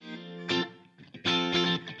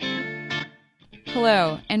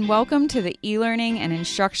Hello, and welcome to the E-Learning and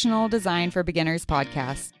Instructional Design for Beginners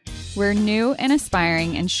podcast, where new and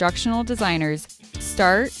aspiring instructional designers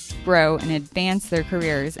start, grow, and advance their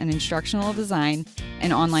careers in instructional design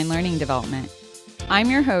and online learning development.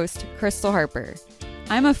 I'm your host, Crystal Harper.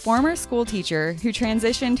 I'm a former school teacher who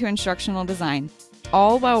transitioned to instructional design,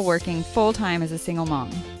 all while working full-time as a single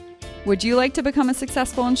mom. Would you like to become a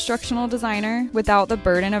successful instructional designer without the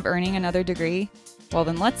burden of earning another degree? Well,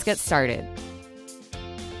 then let's get started.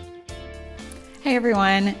 Hey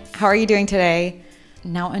everyone, how are you doing today?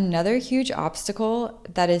 Now, another huge obstacle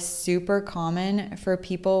that is super common for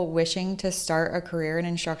people wishing to start a career in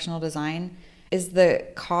instructional design is the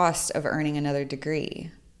cost of earning another degree.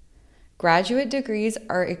 Graduate degrees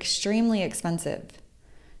are extremely expensive.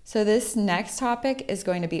 So this next topic is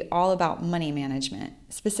going to be all about money management,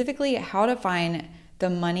 specifically how to find the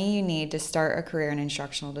money you need to start a career in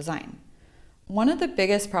instructional design. One of the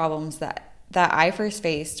biggest problems that I first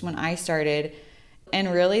faced when I started, and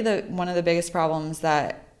really one of the biggest problems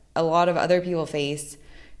that a lot of other people face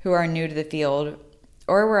who are new to the field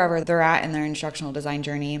or wherever they're at in their instructional design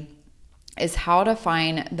journey, is how to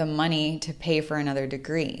find the money to pay for another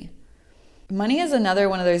degree. Money is another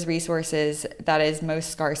one of those resources that is most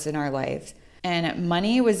scarce in our lives. And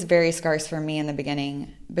money was very scarce for me in the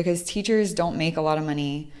beginning because teachers don't make a lot of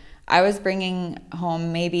money. I was bringing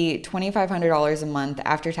home maybe $2,500 a month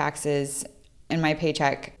after taxes in my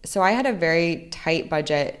paycheck. So I had a very tight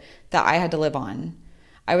budget that I had to live on.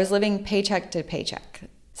 I was living paycheck to paycheck.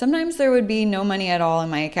 Sometimes there would be no money at all in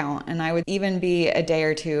my account, and I would even be a day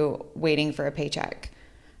or two waiting for a paycheck.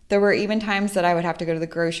 There were even times that I would have to go to the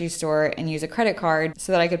grocery store and use a credit card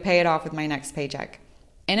so that I could pay it off with my next paycheck.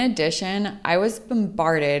 In addition, I was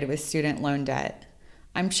bombarded with student loan debt.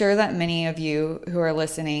 I'm sure that many of you who are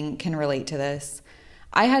listening can relate to this.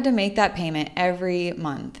 I had to make that payment every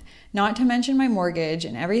month, not to mention my mortgage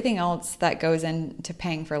and everything else that goes into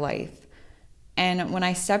paying for life. And when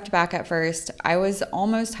I stepped back at first, I was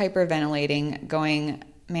almost hyperventilating, going,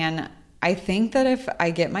 man, I think that if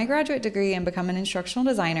I get my graduate degree and become an instructional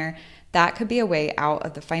designer, that could be a way out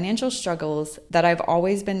of the financial struggles that I've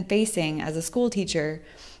always been facing as a school teacher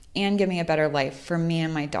and give me a better life for me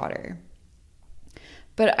and my daughter.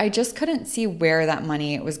 But I just couldn't see where that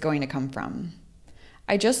money was going to come from.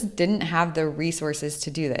 I just didn't have the resources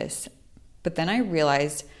to do this. But then I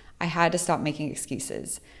realized I had to stop making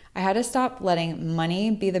excuses. I had to stop letting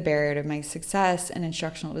money be the barrier to my success in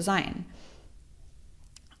instructional design.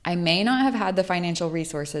 I may not have had the financial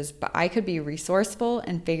resources, but I could be resourceful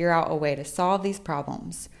and figure out a way to solve these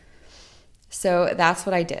problems. So that's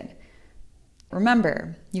what I did.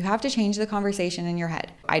 Remember, you have to change the conversation in your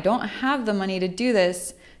head. I don't have the money to do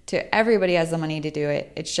this. To everybody has the money to do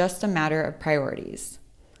it. It's just a matter of priorities.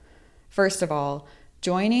 First of all,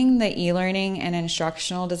 joining the e-learning and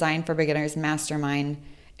instructional design for beginners mastermind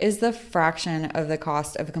is the fraction of the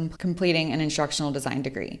cost of completing an instructional design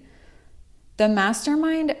degree. The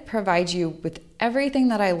mastermind provides you with everything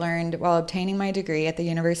that I learned while obtaining my degree at the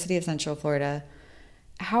University of Central Florida,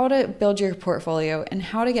 how to build your portfolio, and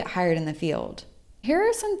how to get hired in the field. Here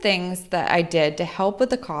are some things that I did to help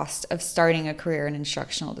with the cost of starting a career in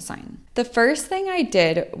instructional design. The first thing I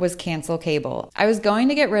did was cancel cable. I was going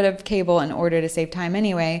to get rid of cable in order to save time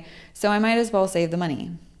anyway, so I might as well save the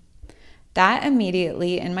money. That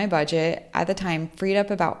immediately in my budget at the time freed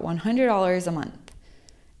up about $100 a month.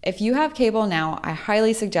 If you have cable now, I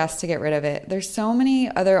highly suggest to get rid of it. There's so many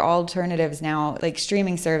other alternatives now, like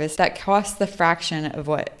streaming service, that cost the fraction of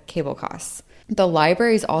what cable costs. The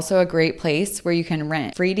library is also a great place where you can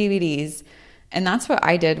rent free DVDs, and that's what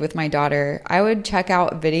I did with my daughter. I would check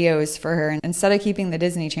out videos for her instead of keeping the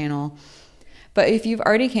Disney Channel. But if you've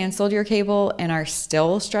already canceled your cable and are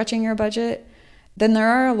still stretching your budget, then there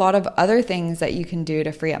are a lot of other things that you can do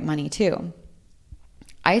to free up money too.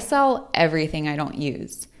 I sell everything I don't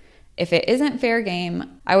use. If it isn't fair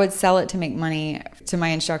game, I would sell it to make money to my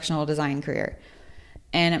instructional design career.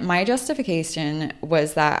 And my justification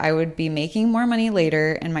was that I would be making more money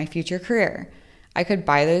later in my future career. I could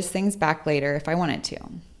buy those things back later if I wanted to.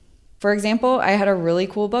 For example, I had a really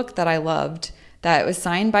cool book that I loved that was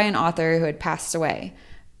signed by an author who had passed away.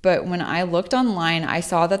 But when I looked online, I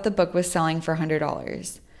saw that the book was selling for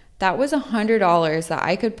 $100. That was $100 that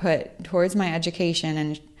I could put towards my education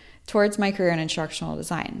and towards my career in instructional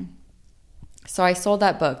design. So I sold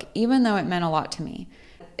that book, even though it meant a lot to me.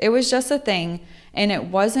 It was just a thing, and it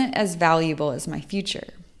wasn't as valuable as my future.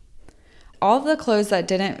 All of the clothes that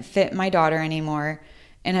didn't fit my daughter anymore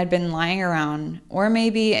and had been lying around, or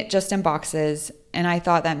maybe just in boxes, and I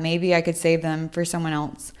thought that maybe I could save them for someone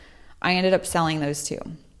else, I ended up selling those too.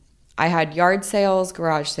 I had yard sales,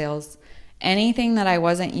 garage sales, Anything that I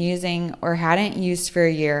wasn't using or hadn't used for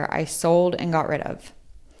a year, I sold and got rid of.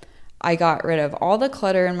 I got rid of all the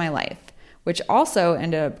clutter in my life, which also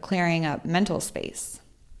ended up clearing up mental space,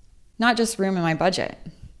 not just room in my budget.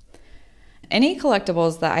 Any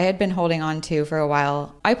collectibles that I had been holding on to for a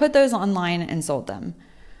while, I put those online and sold them.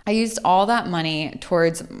 I used all that money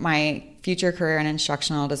towards my future career in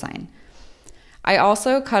instructional design. I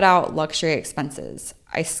also cut out luxury expenses.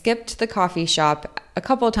 I skipped the coffee shop a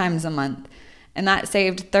couple times a month, and that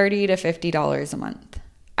saved $30 to $50 a month.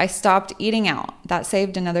 I stopped eating out. That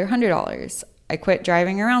saved another $100. I quit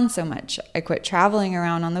driving around so much. I quit traveling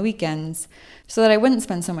around on the weekends so that I wouldn't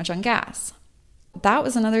spend so much on gas. That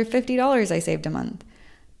was another $50 I saved a month.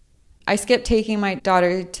 I skipped taking my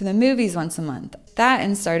daughter to the movies once a month. That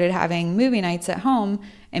and started having movie nights at home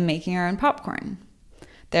and making our own popcorn.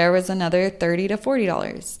 There was another $30 to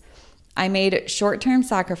 $40. I made short-term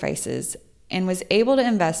sacrifices and was able to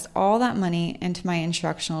invest all that money into my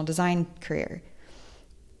instructional design career.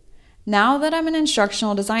 Now that I'm an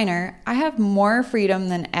instructional designer, I have more freedom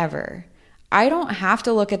than ever. I don't have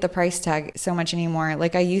to look at the price tag so much anymore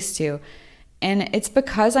like I used to, and it's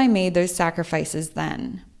because I made those sacrifices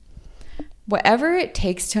then. Whatever it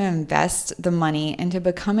takes to invest the money into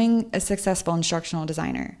becoming a successful instructional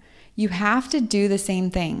designer, you have to do the same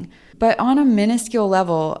thing, but on a minuscule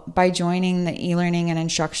level by joining the e-learning and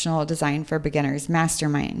instructional design for beginners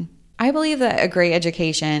mastermind. I believe that a great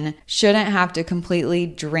education shouldn't have to completely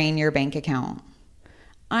drain your bank account.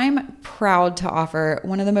 I'm proud to offer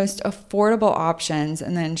one of the most affordable options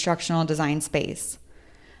in the instructional design space.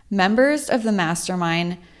 Members of the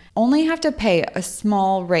mastermind only have to pay a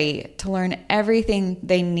small rate to learn everything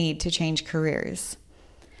they need to change careers.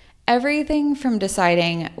 Everything from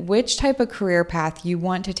deciding which type of career path you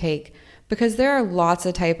want to take, because there are lots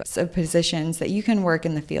of types of positions that you can work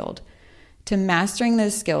in the field, to mastering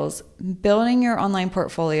those skills, building your online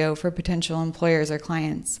portfolio for potential employers or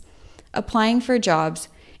clients, applying for jobs,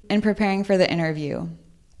 and preparing for the interview.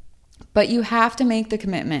 But you have to make the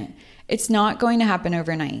commitment. It's not going to happen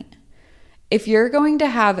overnight. If you're going to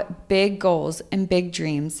have big goals and big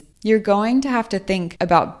dreams, you're going to have to think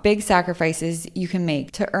about big sacrifices you can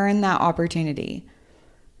make to earn that opportunity.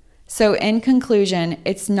 So in conclusion,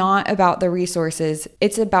 it's not about the resources,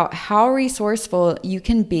 it's about how resourceful you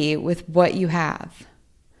can be with what you have.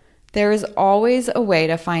 There is always a way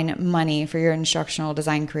to find money for your instructional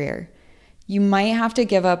design career. You might have to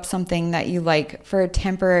give up something that you like for a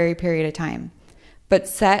temporary period of time. But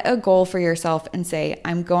set a goal for yourself and say,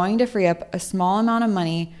 I'm going to free up a small amount of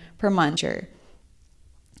money per month.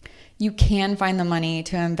 You can find the money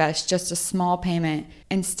to invest just a small payment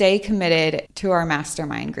and stay committed to our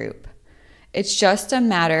mastermind group. It's just a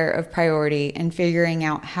matter of priority and figuring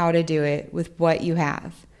out how to do it with what you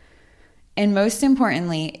have. And most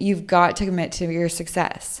importantly, you've got to commit to your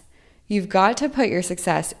success. You've got to put your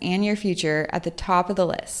success and your future at the top of the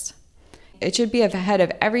list. It should be ahead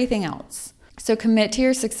of everything else. So commit to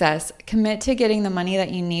your success, commit to getting the money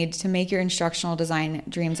that you need to make your instructional design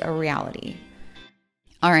dreams a reality.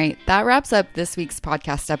 All right, that wraps up this week's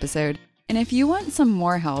podcast episode. And if you want some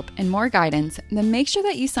more help and more guidance, then make sure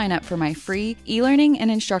that you sign up for my free e-learning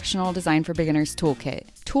and instructional design for beginners toolkit.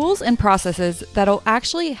 Tools and processes that'll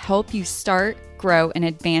actually help you start, grow, and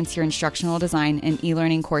advance your instructional design and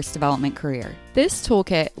e-learning course development career. This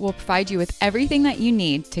toolkit will provide you with everything that you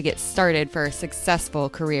need to get started for a successful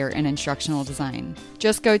career in instructional design.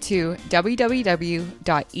 Just go to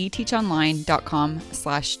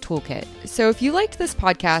www.eteachonline.com/toolkit. So if you liked this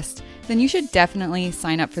podcast, then you should definitely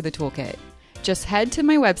sign up for the toolkit. Just head to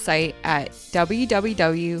my website at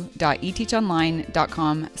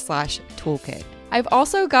www.eteachonline.com/toolkit. I've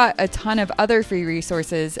also got a ton of other free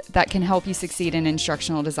resources that can help you succeed in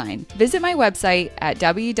instructional design. Visit my website at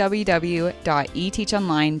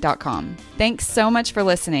www.eteachonline.com. Thanks so much for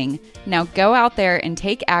listening. Now go out there and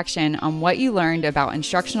take action on what you learned about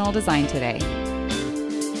instructional design today.